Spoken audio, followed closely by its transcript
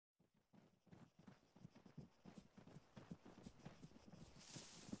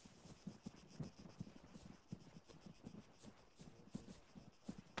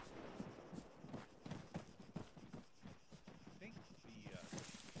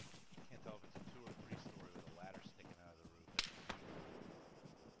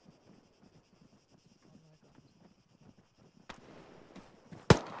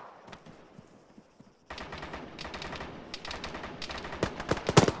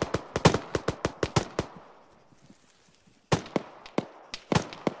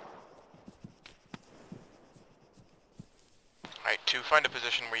2, find a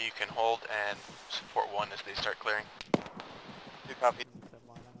position where you can hold and support 1 as they start clearing. 2 copy.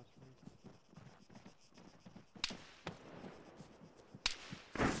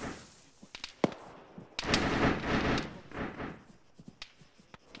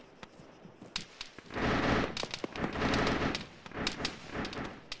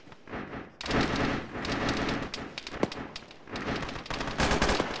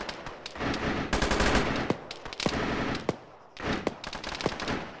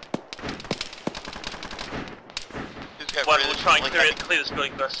 One, we'll try and clear this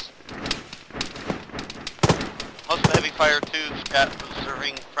building first. Most of the heavy fire 2's got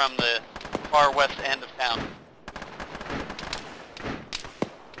observing from the far west end of town.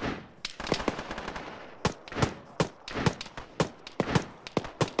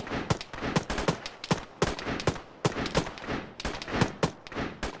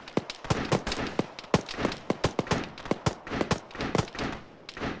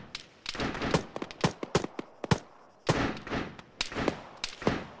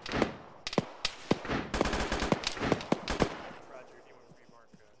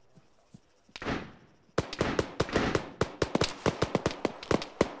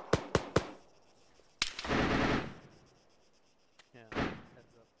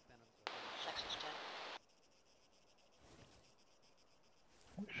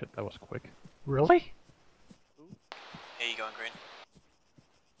 Shit, that was quick. Really? Hey, you going green?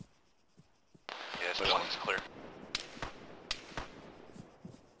 Yes, this one's clear.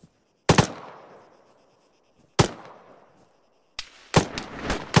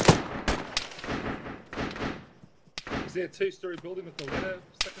 Is there a 2-story building with the ladder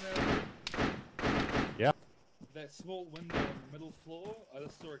sticking out of it? Yeah. That small window on the middle floor, I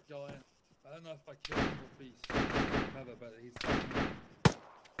just saw a guy. I don't know if I killed him or if he's cover, but he's fucking.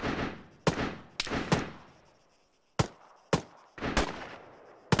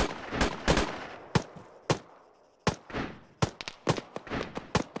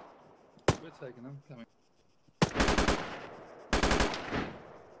 We're taking him, coming.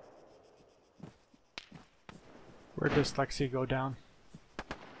 Where does Lexi go down?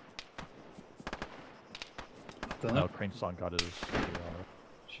 No, Crane Song got his.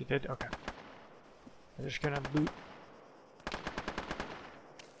 She did? Okay. I'm just gonna loot.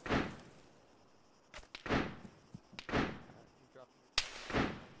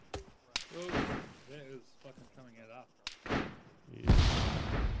 Oh, that is fucking coming it up. Yeah.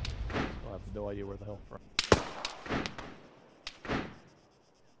 Still have no idea where the hell from.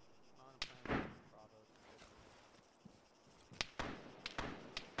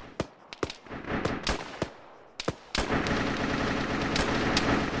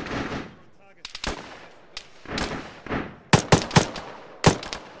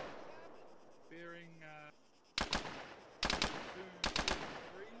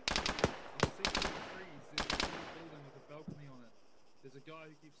 There's a guy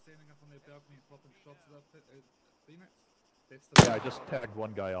who keeps standing up on their balcony and popping shots at Phoenix. That's the Yeah, I just tagged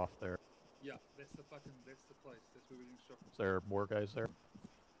one guy off there. Yeah, that's the place. That's where we're getting shot. Is there more guys there?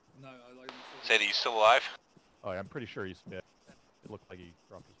 No, I like. Say that you still alive? Oh, I'm pretty sure he's dead. It looked like he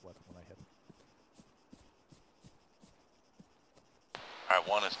dropped his weapon when I hit him. Alright,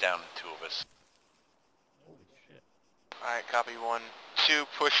 1 is down and 2 of us. Holy shit. Alright, copy 1. 2,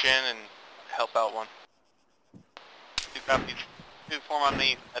 push in and help out 1. 2 copies. 2 form on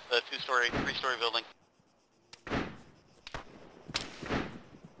me at the 3-story building.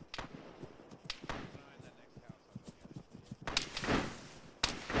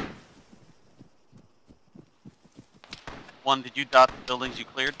 One, did you dot the buildings you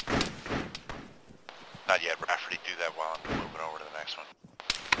cleared? Not yet, Rafferty, do that while I'm moving over to the next one.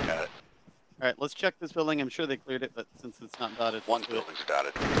 Got it. Alright, let's check this building. I'm sure they cleared it, but since it's not dotted... 1 building's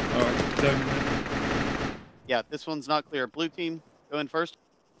dotted. Alright, down. Yeah, this one's not clear. Blue team, go in first.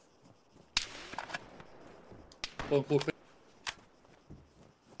 Full clear.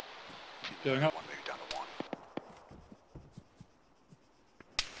 Going up. 1 maybe down to 1.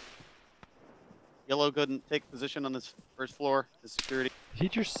 Yellow, go and take position on this first floor. The security. Did he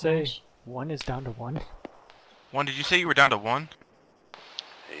just say 1 is down to 1? 1, did you say you were down to 1?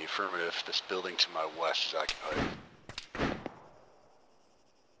 Hey, affirmative. This building to my west is occupied.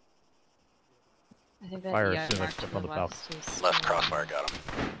 I think that Fire yeah, as soon as marked it's to on the the west is still, Left crossfire got him.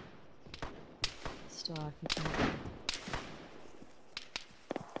 still occupied.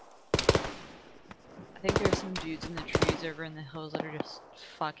 I think there's some dudes in the trees over in the hills that are just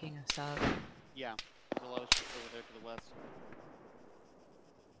fucking us up. Yeah, there's a lot of shit over there to the west.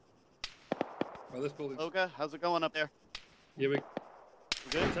 Oh, this building's... Olga, how's it going up there? Yeah, we're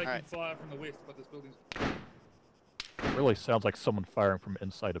good? taking Alright. fire from the west, but this building's... really sounds like someone firing from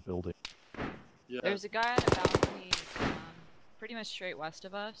inside a building. Yeah. There's a guy on a balcony, pretty much straight west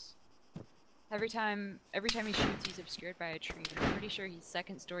of us. Every time he shoots, he's obscured by a tree, but I'm pretty sure he's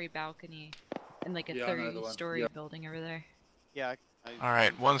second-story balcony in like a third-story building over there. Yeah.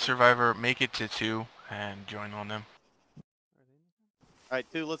 Alright, one survivor, make it to 2 and join on them. Alright,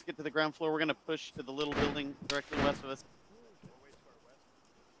 2, let's get to the ground floor. We're gonna push to the little building directly west of us.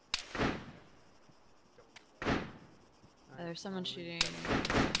 There's someone shooting.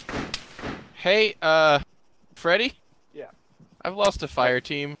 Hey, Freddy? Yeah. I've lost a fire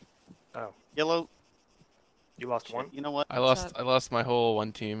team. Oh. Yellow. You lost one? You know what? I lost my whole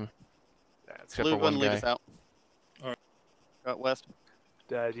one team. That's Except Blue for one lead guy. us out. Alright. Got west.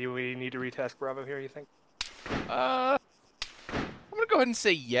 Do we need to retask Bravo here, you think? I'm gonna go ahead and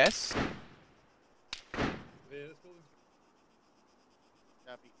say yes. Yeah, this building's...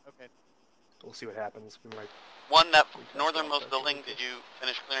 Copy. Okay. We'll see what happens. We might... One, that northernmost building, did you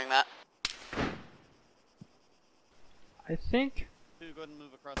finish clearing that? I think... 2, go ahead and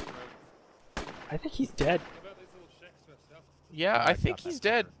move across the road. I think he's dead. What about these little shacks to our south? Yeah, I think he's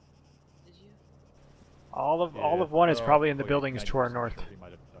dead. Did you? All of one is probably in the buildings to our north.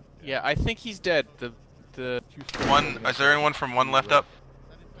 Yeah, I think he's dead. The One, is there anyone from 1 left up?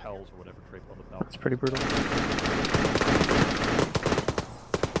 Hells or whatever drape on the balcony. It's pretty brutal.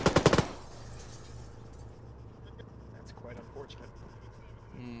 That's quite unfortunate.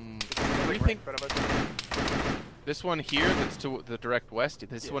 What do you think? This one here, that's to the direct west.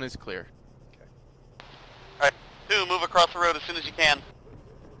 This one is clear. Alright, 2, move across the road as soon as you can.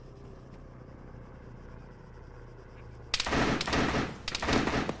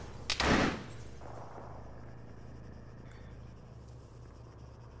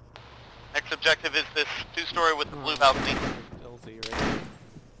 Next objective is this 2-story with the blue balcony.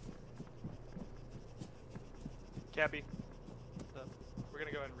 Cappy. We're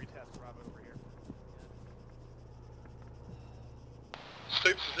gonna go ahead and retest Bravo over here.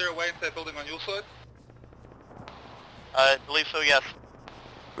 Stoops, is there a way into that building on your side? I believe so, yes.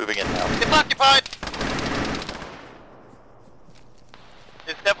 Moving in now. It's occupied!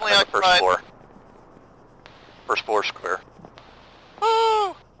 It's definitely occupied. First floor. First floor is clear.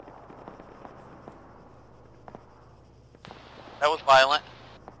 Woo! That was violent.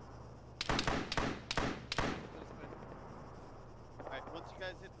 Alright, once you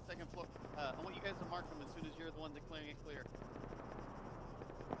guys hit the second floor, I want you guys to mark them as soon as you're the one declaring it clear.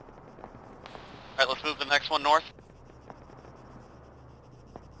 Alright, let's move the next one north.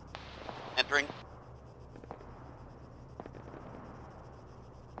 Entering.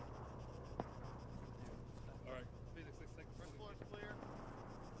 Alright, Phoenix, second First floor is clear.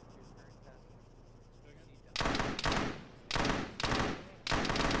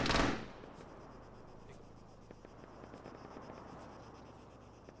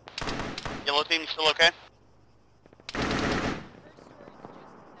 Yellow team still okay?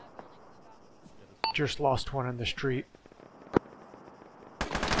 Just lost one in the street.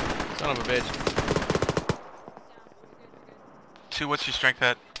 Son of a bitch. 2, what's your strength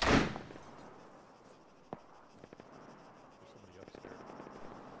at?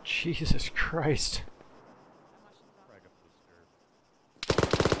 Jesus Christ.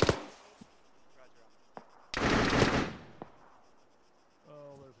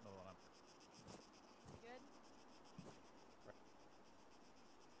 Oh, there's another one. Good?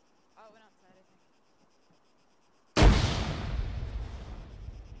 Oh, it went outside, I think.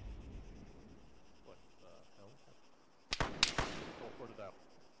 What the hell? Teleported out.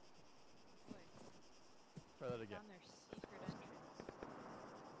 Boy, Try that again. found their secret entrance.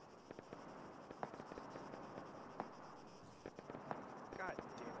 God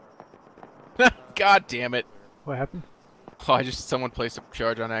damn it. God damn it. What happened? Oh, someone placed a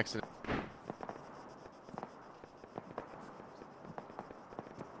charge on accident.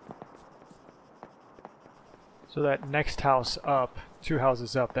 So that next house up, 2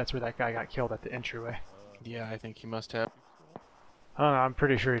 houses up, that's where that guy got killed at the entryway. Yeah, I think he must have. I don't know, I'm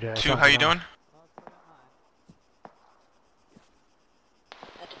pretty sure he did. 2, how you doing?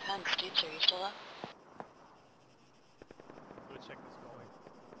 That depends, Stoops, are you still up? Go check this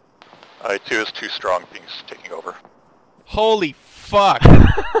building. 2 is too strong, things taking over. Holy fuck! Yeah,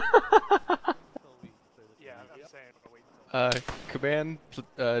 I'm saying, wait. Command,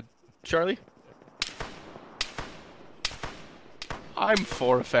 Charlie? I'm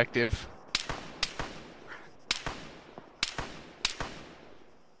 4 effective.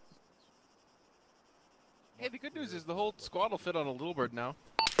 Hey, the good news is the whole squad will fit on a little bird now.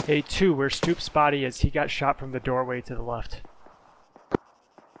 Hey, 2, where Stoop's body is, he got shot from the doorway to the left.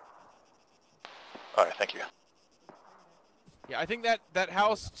 Alright, thank you. Yeah, I think that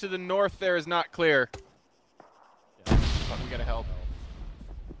house to the north there is not clear. Yeah, but we gotta help.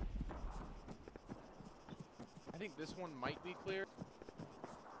 I think this one might be clear.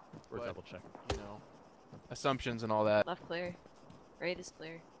 We're double checking. You know, assumptions and all that. Left clear. Right is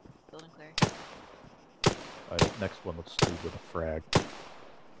clear. Building clear. Alright, next one, let's do with a frag.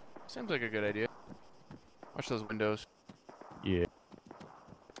 Seems like a good idea. Watch those windows. Yeah.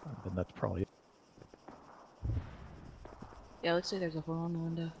 Then that's probably it. Yeah, looks like there's a hole in the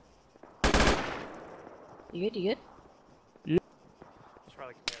window. You good? You good? Yeah.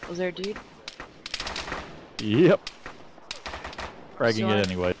 Was there a dude? Yep. Fragging So it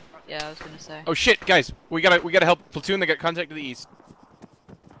anyway. Yeah, I was gonna say. Oh shit, guys, we gotta help platoon. They got contact to the east.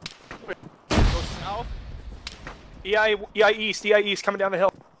 Go south. EI East coming down the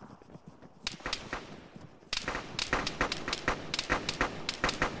hill.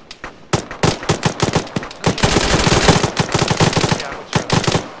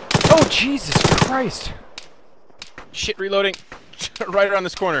 Oh, Jesus Christ! Shit, reloading. Right around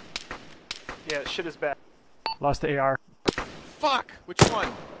this corner. Yeah, shit is bad. Lost the AR. Fuck! Which one?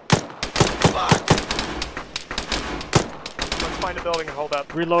 Fuck! Let's find a building and hold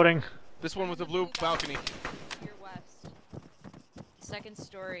up. Reloading. This one with the blue balcony. Your west. Second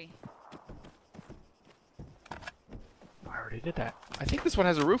story. I already did that. I think this one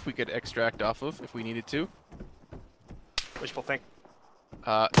has a roof we could extract off of if we needed to. Wishful think.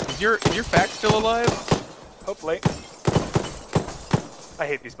 Is your fact still alive? Hopefully. I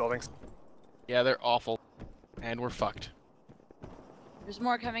hate these buildings. Yeah, they're awful. And we're fucked. There's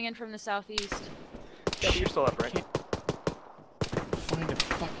more coming in from the southeast. Yeah, but you're still up, right? Find a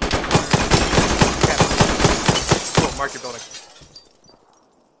fucking... Cool, mark your building.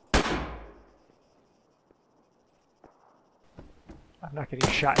 I'm not getting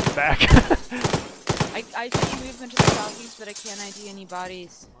shot in the back. I see movement to the southeast, but I can't ID any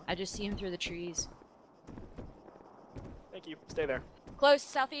bodies. I just see him through the trees. Thank you. Stay there. Close,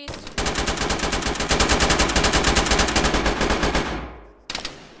 southeast.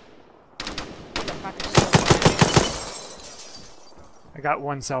 I got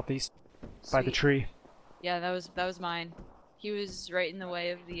one southeast by the Sweet. tree. Yeah, that was mine. He was right in the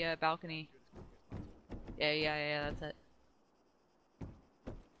way of the balcony. Yeah, that's it.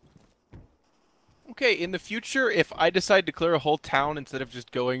 Okay, in the future, if I decide to clear a whole town instead of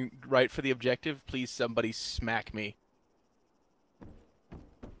just going right for the objective, please somebody smack me.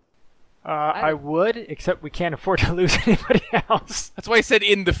 I would, except we can't afford to lose anybody else. That's why I said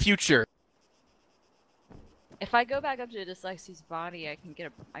in the future. If I go back up to Dyslexi's body, I can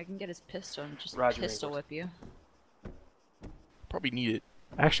get his pistol and just Roger, pistol whip you. Probably need it.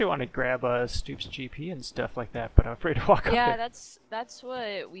 I actually want to grab Stoop's GP and stuff like that, but I'm afraid to walk up Yeah, there. that's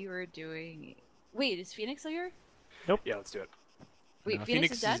what we were doing. Wait, is Phoenix still here? Nope. Yeah, let's do it. Wait, No,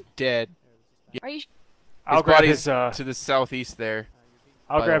 Phoenix is dead? is dead. Yeah. Are you? I'll grab body's his to the southeast there.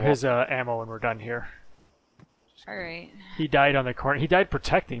 I'll grab his ammo when we're done here. All right. He died on the corner. He died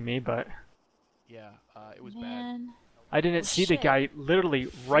protecting me, but Yeah, it was bad. Man. I didn't see the shit. guy literally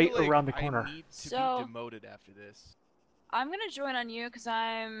right Feel like around the corner. I need to So- be demoted after this. I'm gonna join on you because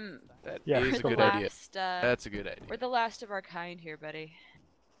I'm. That Yeah, is we're a the good last, idea. That's a good idea. We're the last of our kind here, buddy.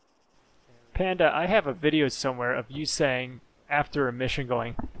 Panda, I have a video somewhere of you saying, after a mission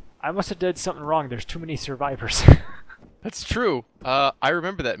going, I must have did something wrong, there's too many survivors. That's true. I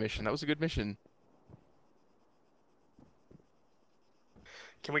remember that mission. That was a good mission.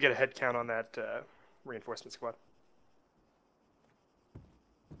 Can we get a head count on that reinforcement squad?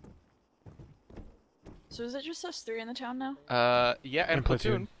 So is it just us three in the town now? Yeah, and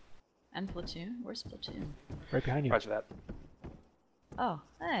platoon. And platoon? Where's platoon? Right behind you. Roger that. Oh,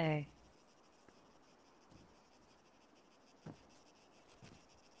 hey.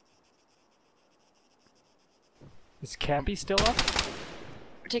 Is Cappy still up?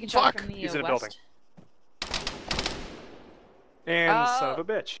 We're taking shot Fuck! from the He's in a west. building. And son of a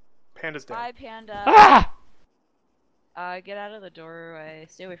bitch. Panda's down. Bye, Panda. Ah! Get out of the doorway.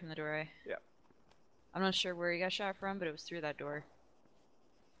 Stay away from the doorway. Yeah. I'm not sure where he got shot from, but it was through that door.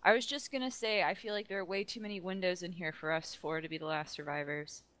 I was just gonna say, I feel like there are way too many windows in here for us four to be the last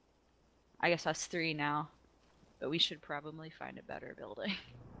survivors. I guess us three now. But we should probably find a better building.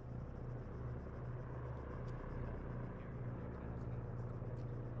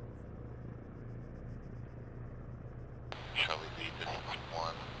 Charlie lead to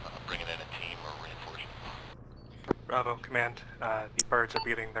 1, bringing in a team or reinforcement. Bravo, command. The birds are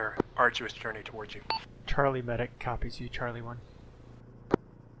beginning their arduous journey towards you. Charlie Medic copies you, Charlie 1.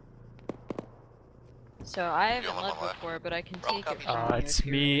 So I haven't Feeling left my left. before, but I can take it from you It's if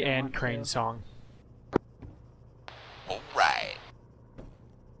you me really and want Crane to. Song. Alright.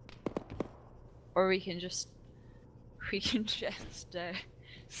 Or we can just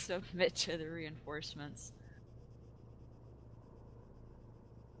submit to the reinforcements.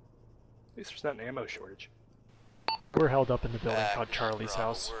 At least there's not an ammo shortage. We're held up in the building called Charlie's Bravo,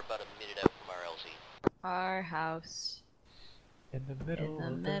 house. We're about a minute out from our LZ. Our house. In the middle. In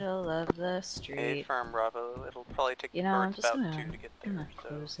the middle of the street. Hey, firm Bravo. It'll probably take You know, I'm birds just about gonna, 2 to get I'm there. gonna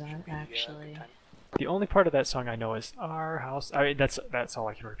close So that should be, actually. good time. The only part of that song I know is our house. I mean, that's all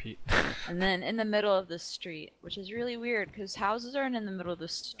I can repeat. And then in the middle of the street, which is really weird because houses aren't in the middle of the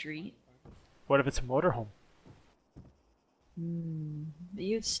street. What if it's a motorhome?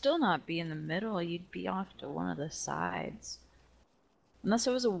 You'd still not be in the middle, you'd be off to one of the sides. Unless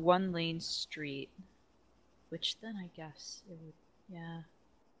it was a one-lane street. Which then I guess it would, yeah.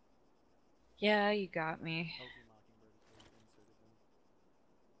 Yeah, you got me.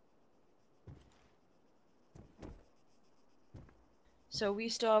 So we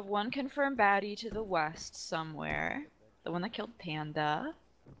still have one confirmed baddie to the west somewhere. The one that killed Panda.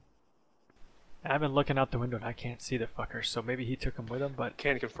 I've been looking out the window and I can't see the fucker, so maybe he took him with him, but...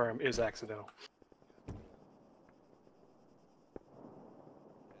 Can confirm, it was accidental.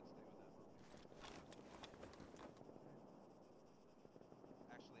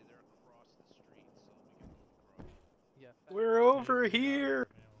 We're over here!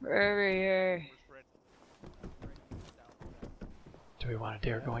 We're over here. Do we want to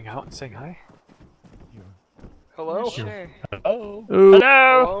dare going out and saying hi? Hello? Sure. Hello? Hello!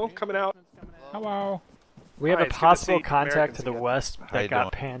 Hello? Coming out. Hello! We have Hi, a it's good to possible see contact Americans to the again. west How that you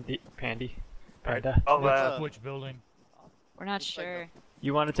got doing? Panda. I'll, Which building? We're not sure.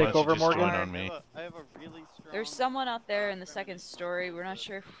 You want to take Why don't over, you just Morgan? join on me? I have a really strong... There's someone out there in the second story. We're not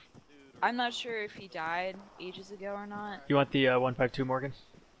sure if... I'm not sure if he died ages ago or not. You want the 152, Morgan?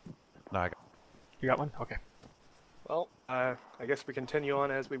 No, I got... You got one? Okay. Well, I guess we continue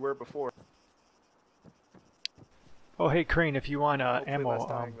on as we were before. Oh, hey, Crane, if you want Hopefully less ammo,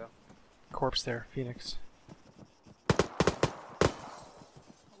 dying, though. corpse there, Phoenix. I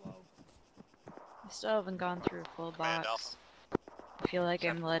still haven't gone through a full Command box. I feel like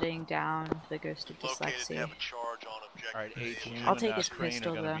I'm letting down the ghost of Located, dyslexia. have a charge on objective. Alright, H, you I'll and take his Crane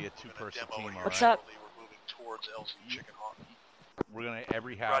pistol, are gonna though. be a two-person team, What's alright? up? We're moving towards LZ Chicken Hawk. We're gonna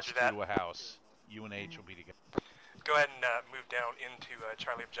every house Roger that. to a house. You and H will be together. Go ahead and move down into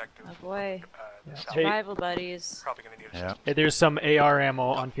Charlie Objective. Oh boy. Yeah. South. Hey. Survival buddies. Probably going to need Yeah. assistance. Hey, there's some AR ammo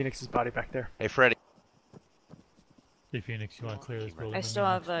on Phoenix's body back there. Hey, Freddy. Hey, Phoenix, you want to clear this building? I still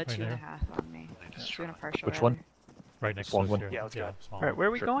have Right 2.5 there? on me. 2 and a partial. Which one? rather. Right next Small to us one? here. Yeah, let's go. Small Alright, one. where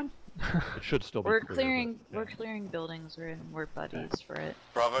are we Sure. going? It should still be We're clear, clearing. but, We're clearing buildings. We're buddies for it.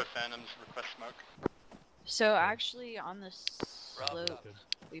 Bravo, Phantoms, request smoke. So actually, on the slope, Good.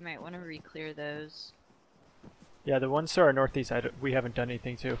 we might want to re-clear those. Yeah, the ones to our northeast, we haven't done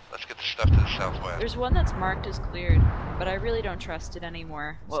anything to. Let's get the stuff to the southwest. There's one that's marked as cleared, but I really don't trust it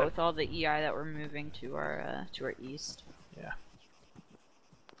anymore. What So- with all the EI that we're moving to our east. Yeah.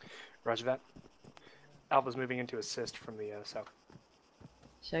 Roger that. Alpha's moving into assist from the south.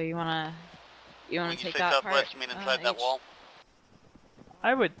 So you wanna When you take say that southwest, part? you mean inside that H? wall?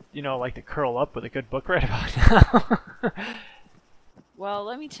 I would, like to curl up with a good book right about now. Well,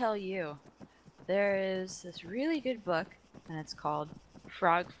 let me tell you, there is this really good book, and it's called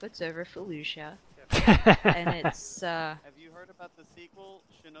Frog Foots Over Fallujah, and it's Have you heard about the sequel,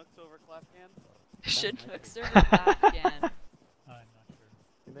 Chinooks over Clafghan? Chinooks Over Clafghan. I'm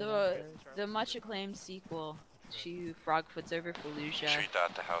not sure. The much acclaimed sequel to Frog Foots Over Make sure Fallujah. you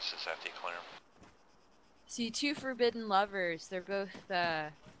dot the houses after you clear 'em. See, two forbidden lovers. They're both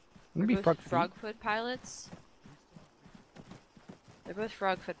Maybe Frogfoot pilots. They're both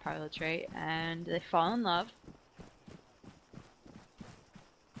Frogfoot pilots, right? And they fall in love.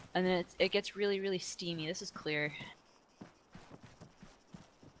 And then it gets really, really steamy. This is clear.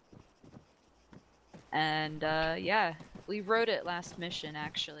 And yeah, we wrote it last mission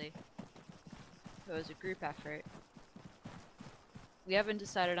actually. It was a group effort. We haven't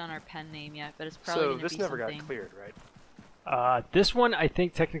decided on our pen name yet, but it's probably So gonna this be never something. got cleared, right? This one I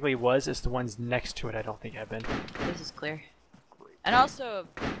think technically was. It's the ones next to it I don't think have been. This is clear. And also,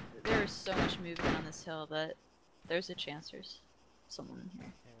 there's so much movement on this hill that there's a chance there's someone in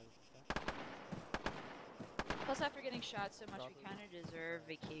here. Plus, after getting shot so much, we kind of deserve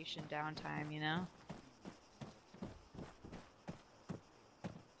vacation downtime, you know?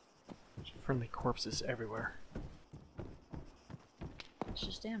 Friendly corpses everywhere. It's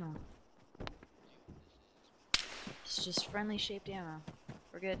just ammo. It's just friendly shaped ammo.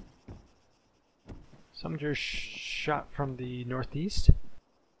 We're good. Some just shot from the northeast.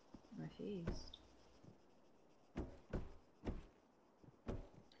 Northeast.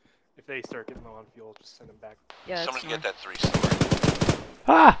 If they start getting low on fuel, just send them back. Yeah, Somebody get that 3-story.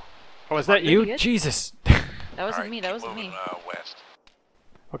 Ah! Oh, was that you? Idiot. Jesus. That wasn't me. That wasn't moving, me. West.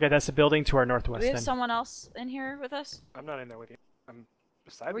 Okay, that's the building to our northwest Do we have then. someone else in here with us? I'm not in there with you. I'm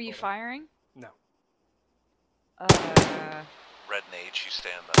beside. Were you firing? No. Red and H, you stay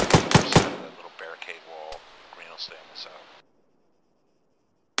on the other side of that little barricade wall. Green will stay on the south.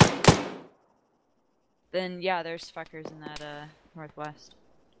 Then yeah, there's fuckers in that northwest.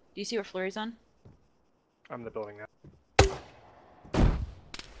 Do you see what floor he's on? I'm in the building now.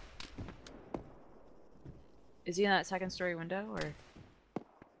 Is he in that second story window or?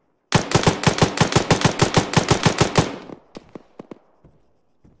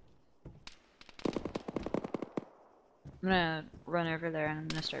 I'm gonna run over there and I'm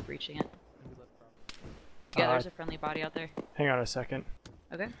gonna start breaching it. Yeah, there's a friendly body out there. Hang on a second.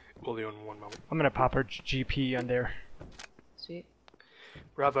 Okay. We'll do in 1 moment. I'm gonna pop our GP on there. Sweet.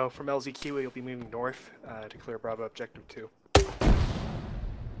 Bravo, from LZQ, you'll be moving north to clear Bravo Objective 2.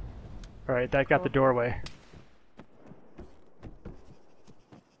 Alright, that got the doorway.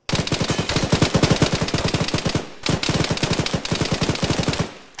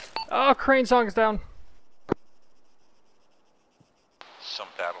 Oh, crane song's down. Some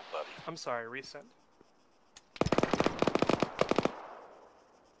battle buddy. I'm sorry, reset.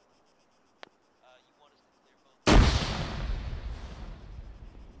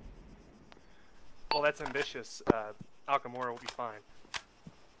 Well, that's ambitious. Alcamora will be fine.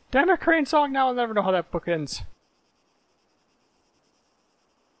 Damn it, crane song, now I'll never know how that book ends.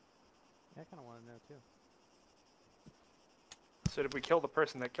 Yeah, I kind of want to know too. So did we kill the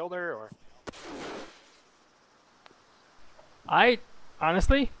person that killed her, or?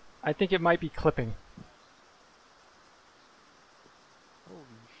 Honestly, I think it might be clipping. Holy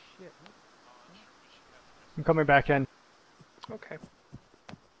shit. I'm coming back in. Okay.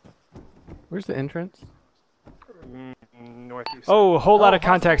 Where's the entrance? Northeast. Oh, a whole lot of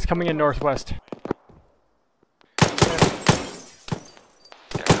contacts coming in northwest.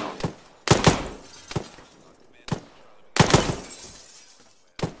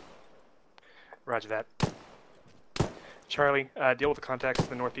 Roger that. Charlie, deal with the contacts to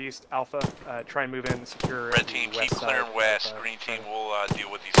the northeast. Alpha, try and move in, secure. Red team, the keep west clearing side. west. Green team will deal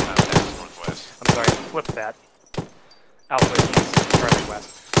with these contacts northwest. I'm sorry, flip that. Alpha east, Charlie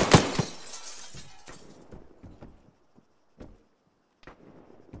west.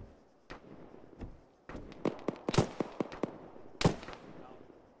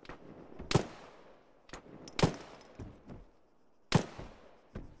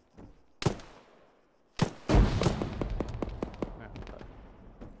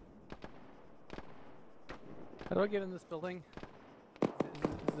 How do I get in this building? Is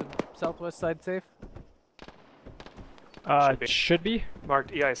the southwest side safe? Should be.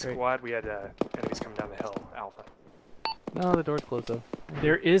 Marked EI squad, we had enemies coming down the hill, Alpha. No, the door's closed though.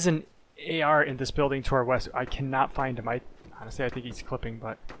 There is an AR in this building to our west. I cannot find him. Honestly, I think he's clipping,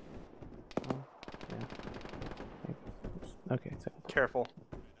 but... Oh, yeah. Oops. Okay, so. Careful.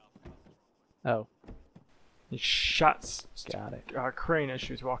 Oh. He shot Got it. crane as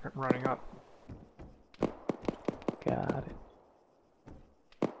she was running up. Got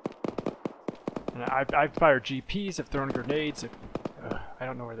it. And I've fired GPs, I've thrown grenades. I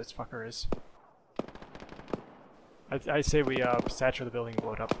don't know where this fucker is. I say we saturate the building and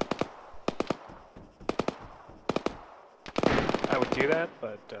blow it up. I would do that,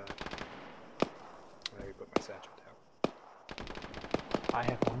 but maybe put my satchel down. I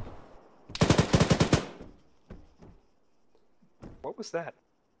have one. What was that?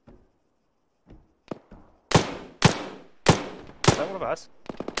 Is that one of us?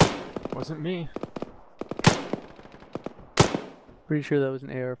 Wasn't me. Pretty sure that was an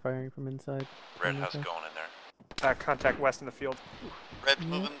AR firing from inside. Red, how's it going in there? Contact west in the field. Red's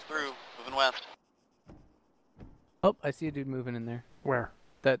moving through, moving west. Oh, I see a dude moving in there. Where?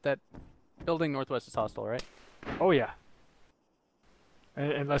 That building northwest is hostile, right? Oh yeah.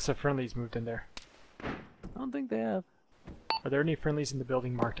 Unless the friendlies moved in there. I don't think they have. Are there any friendlies in the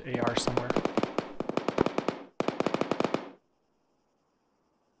building marked AR somewhere?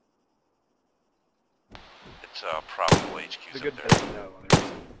 It's probably HQ's The up good there. thing, no, there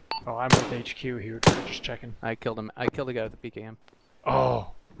isn't. Oh, I'm with HQ here. Just checking. I killed him. I killed a guy with a PKM.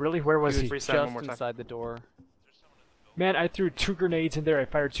 Oh, really? Where was he? Reset Just one more time. inside the door. Man, I threw 2 grenades in there. I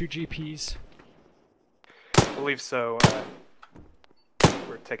fired 2 GPs. I believe so.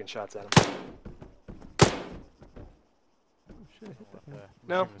 We're taking shots at him.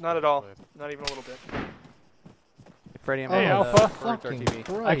 No, not at all. Not even a little bit. Freddy, I'm Hey, on Alpha. the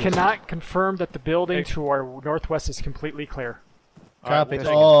RTV. I cannot confirm that the building to our northwest is completely clear. Copy.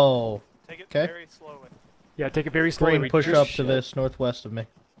 Oh. Take it Okay. very slowly. Yeah, take it very slowly. Green, push up to this northwest of me.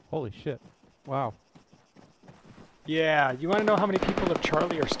 Holy shit. Wow. Yeah, you want to know how many people of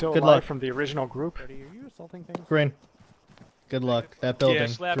Charlie are still Good alive luck. from the original group? Are you assaulting things? Green. Good luck. That building,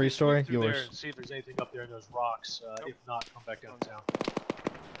 Slab, 3-story, swing through there yours. and see if there's anything up there in those rocks. If not, come back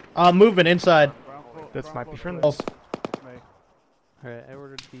downtown. Movement inside. This might be friendly. Oh. Alright, I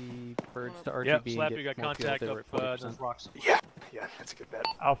ordered the birds to RTB. Yep, and Slab, get you got more fuel. contact They were up at 40%. those rocks. Yeah, that's a good bet.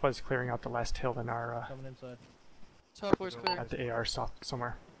 Alpha's clearing out the last hill in our Coming inside. Top floor's clear. at the AR soft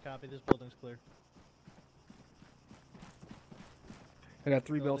somewhere. Copy. This building's clear. I got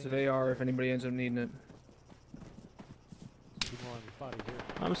 3 belts of AR if anybody ends up needing it.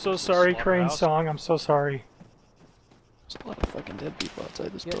 I'm so sorry, Crane Song. I'm so sorry. There's a lot of fucking dead people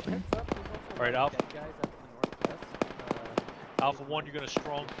outside this building. Alright, Alpha. Alpha 1, you're going to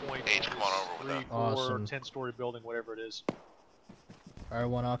strong point. H, come on over with 3, 4, Awesome. 10-story building, whatever it is.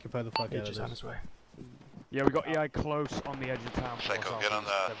 R1, occupy the fuck out H of is on this. his way. Yeah, we got EI close on the edge of town. Psycho, get on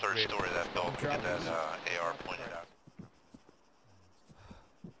the 3rd story of that building. Get that AR pointed out.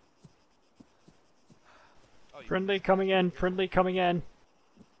 Friendly coming in. Friendly coming in.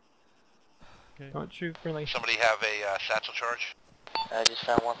 Okay. Don't shoot, friendly. Somebody have a satchel charge? I just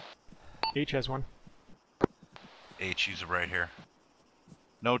found one. H has one. H, use it right here.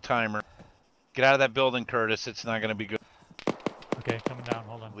 No timer. Get out of that building, Curtis. It's not going to be good. Okay, coming down,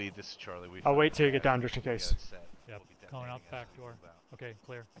 hold on. Lead, this is Charlie. We I'll wait till you get down just in case. Yep, coming out the back door. Okay,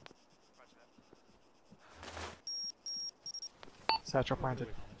 clear. Satchel planted.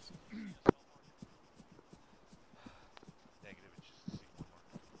 Negative, it's just a signal mark.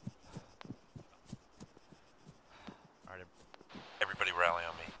 Alright, everybody rally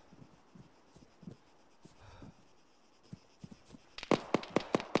on me.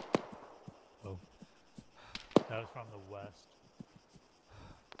 Oh. That was from the west.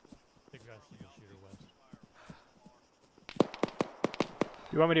 I think I see a shooter west.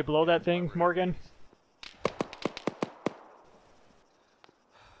 You want me to blow that thing, Morgan?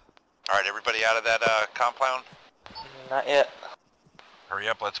 Alright, everybody out of that compound? Not yet. Hurry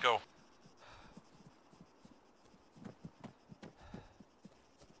up, let's go.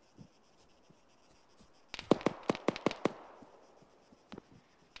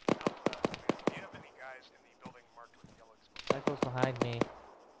 Cycle's behind me.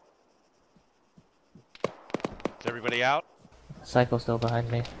 Is everybody out? Cycle's still behind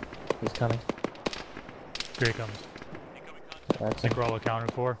me. He's coming. Here he comes. That's I think we're all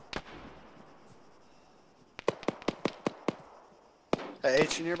accounted for. Hey,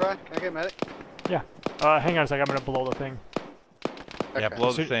 H, you nearby? Can I get a medic? Yeah. Hang on a second. I'm gonna blow the thing. Yeah, Okay.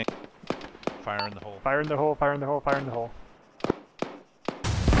 blow the thing. Fire in the hole. Fire in the hole. Fire in the hole. Fire in the hole.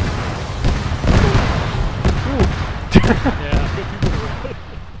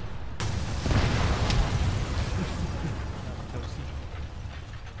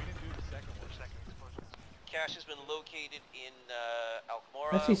 Cache has been located in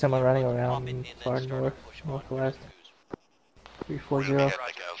Alcmora. I see someone running around far north, northwest. 340.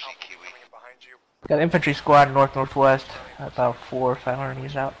 Got an infantry squad north-northwest. About 4 or 500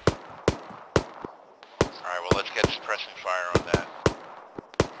 meters out. Alright, well let's get suppressing fire on that.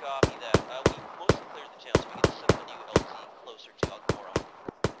 Copy that. We mostly cleared the town, so we can set the new LT closer to Alcmora.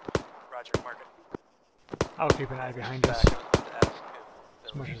 Roger, mark it. I'll keep an eye behind us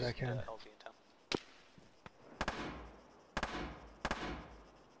as much as I can.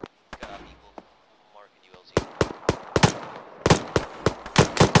 Copy, we'll mark a new LT.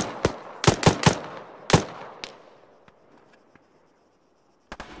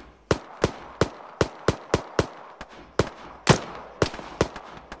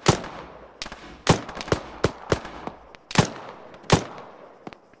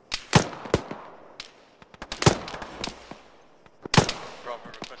 Bravo,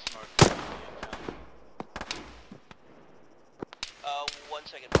 request mark. 1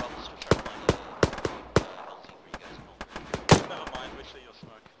 second, Bravo. Still trying to find a LT for you guys. Never mind, we see your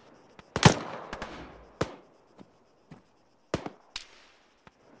smoke.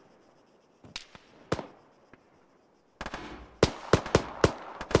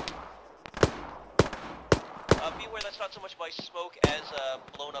 Beware, that's not so much my smoke as a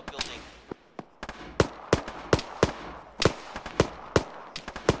blown up building.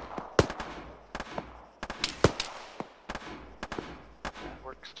 That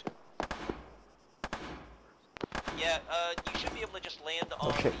works too. Yeah, you should be able to just land on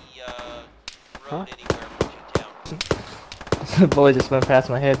Okay. the road anywhere pushing down. The bullet just went past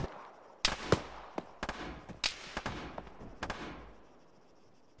my head.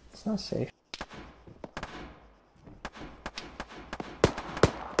 It's not safe.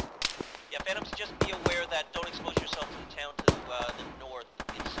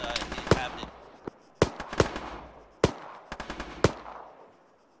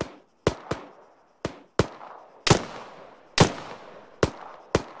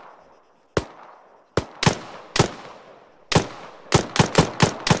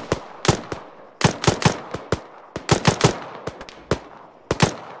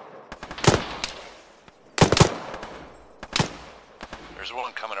 There's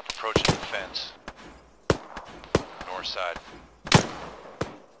one coming up approaching the fence. North side.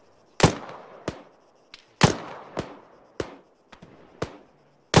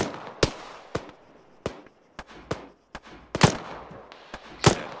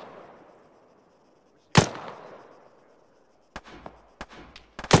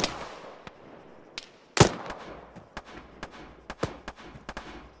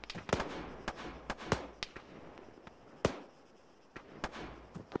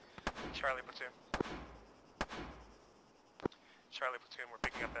 Charlie platoon. Charlie platoon, we're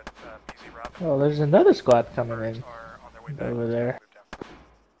picking up at BZ Robin. Oh, there's another squad coming in over there.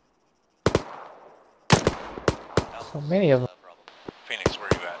 So many of them. Phoenix, where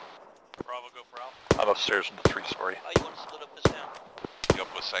are you at? Bravo, go for Alpha. I'm upstairs in the 3-story. You want to split up this town? You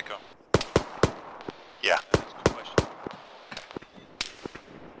up with Psycho? Yeah. That's a good question.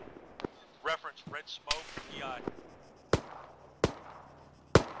 Reference, red smoke, EI.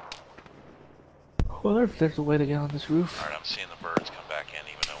 I wonder if there's a way to get on this roof. Alright, I'm seeing the birds come back in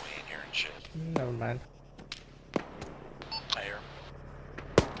even though we ain't hearing shit. Never mind. I hear 'em.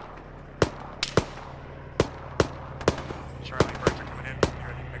 Charlie, birds are coming in. You're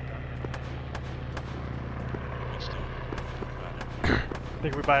already picked up. I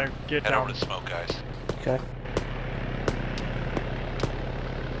think we better get Head down. over to smoke, guys. Okay.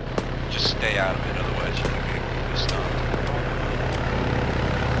 Just stay out of it, otherwise you're gonna get stumped.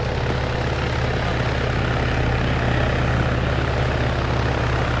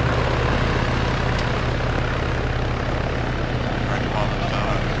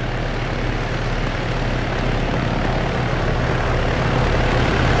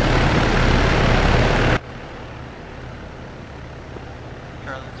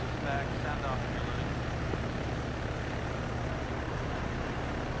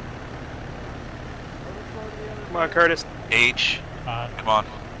 Come on, Curtis. H. Come on.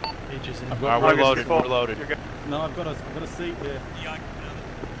 H is in. We're loaded. We're loaded. No, I've got a seat here.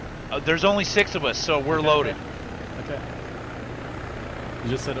 There's only 6 of us, so we're loaded. Okay. You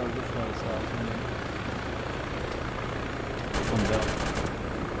just said overflow, so I was wondering. One down.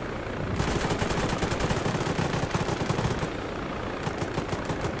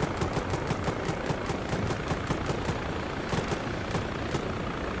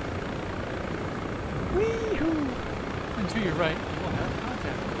 And to your right, you will have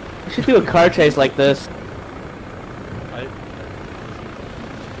contact. We should do a car chase like this. Go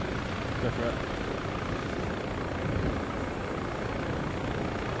for it.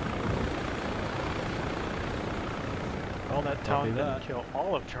 Well, that town didn't kill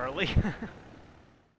all of Charlie.